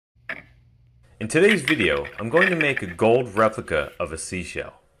In today's video, I'm going to make a gold replica of a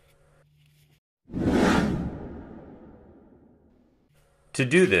seashell. To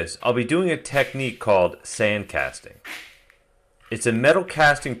do this, I'll be doing a technique called sand casting. It's a metal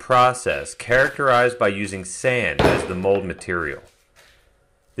casting process characterized by using sand as the mold material.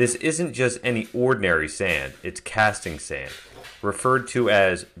 This isn't just any ordinary sand, it's casting sand, referred to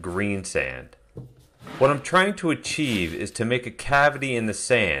as green sand. What I'm trying to achieve is to make a cavity in the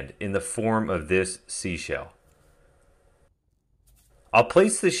sand in the form of this seashell. I'll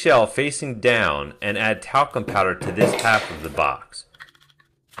place the shell facing down and add talcum powder to this half of the box.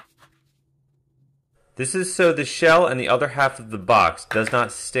 This is so the shell and the other half of the box does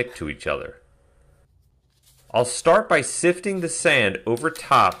not stick to each other. I'll start by sifting the sand over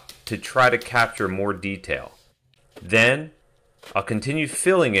top to try to capture more detail. Then, I'll continue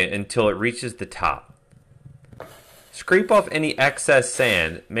filling it until it reaches the top. Scrape off any excess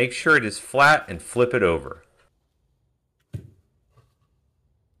sand, make sure it is flat, and flip it over.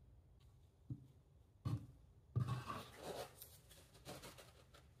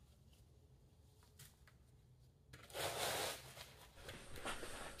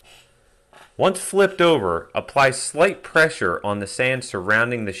 Once flipped over, apply slight pressure on the sand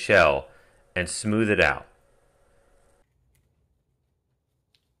surrounding the shell and smooth it out.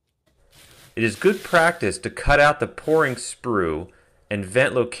 It is good practice to cut out the pouring sprue and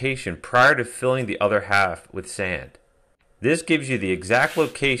vent location prior to filling the other half with sand. This gives you the exact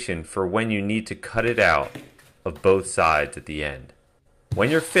location for when you need to cut it out of both sides at the end. When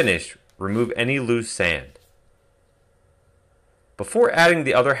you're finished, remove any loose sand. Before adding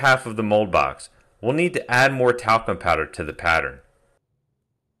the other half of the mold box, we'll need to add more talcum powder to the pattern.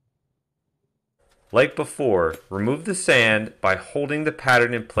 Like before, remove the sand by holding the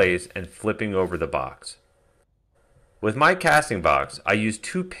pattern in place and flipping over the box. With my casting box, I use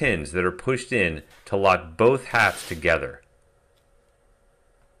 2 pins that are pushed in to lock both halves together.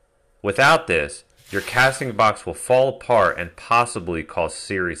 Without this, your casting box will fall apart and possibly cause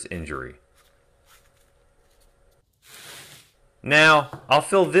serious injury. Now, I'll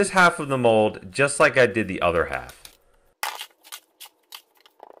fill this half of the mold just like I did the other half.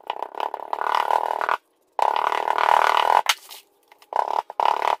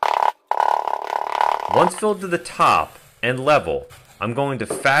 Once filled to the top and level, I'm going to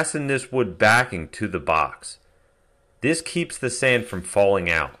fasten this wood backing to the box. This keeps the sand from falling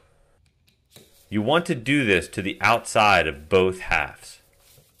out. You want to do this to the outside of both halves.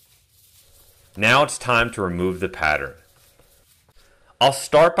 Now it's time to remove the pattern. I'll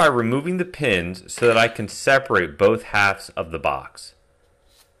start by removing the pins so that I can separate both halves of the box.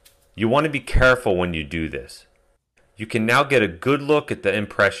 You want to be careful when you do this. You can now get a good look at the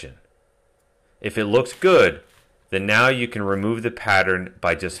impression. If it looks good, then now you can remove the pattern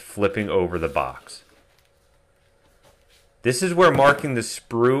by just flipping over the box. This is where marking the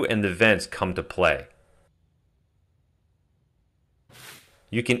sprue and the vents come to play.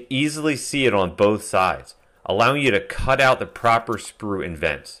 You can easily see it on both sides, allowing you to cut out the proper sprue and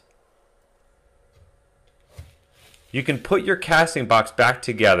vents. You can put your casting box back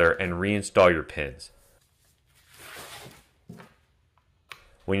together and reinstall your pins.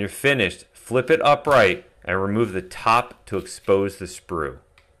 When you're finished, flip it upright and remove the top to expose the sprue.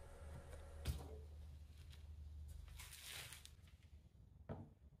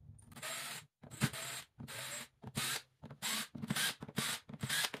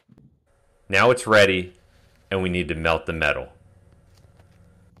 Now it's ready, and we need to melt the metal.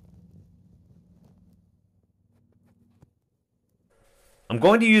 I'm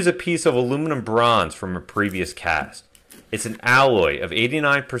going to use a piece of aluminum bronze from a previous cast. It's an alloy of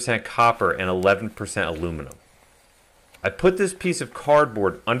 89% copper and 11% aluminum. I put this piece of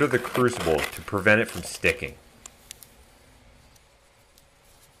cardboard under the crucible to prevent it from sticking.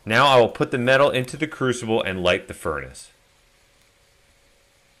 Now I will put the metal into the crucible and light the furnace.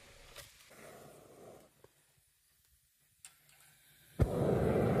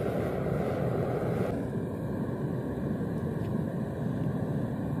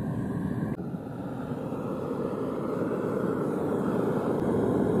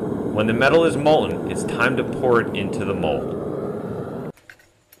 When the metal is molten, it's time to pour it into the mold.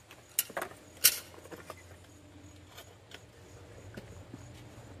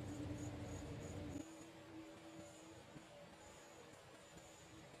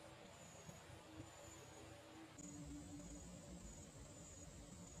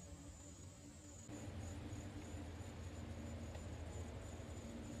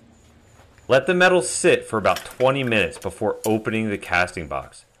 Let the metal sit for about 20 minutes before opening the casting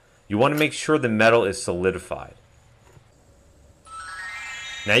box. You want to make sure the metal is solidified.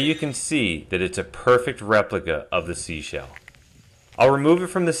 Now you can see that it's a perfect replica of the seashell. I'll remove it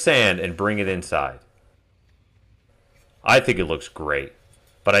from the sand and bring it inside. I think it looks great,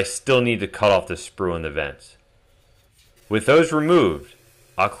 but I still need to cut off the sprue and the vents. With those removed,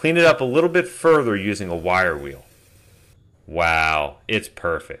 I'll clean it up a little bit further using a wire wheel. Wow, it's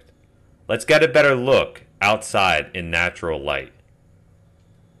perfect. Let's get a better look outside in natural light.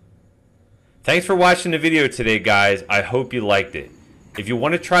 Thanks for watching the video today, guys. I hope you liked it. If you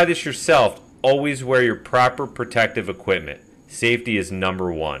want to try this yourself, always wear your proper protective equipment. Safety is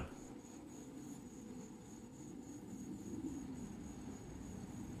number one.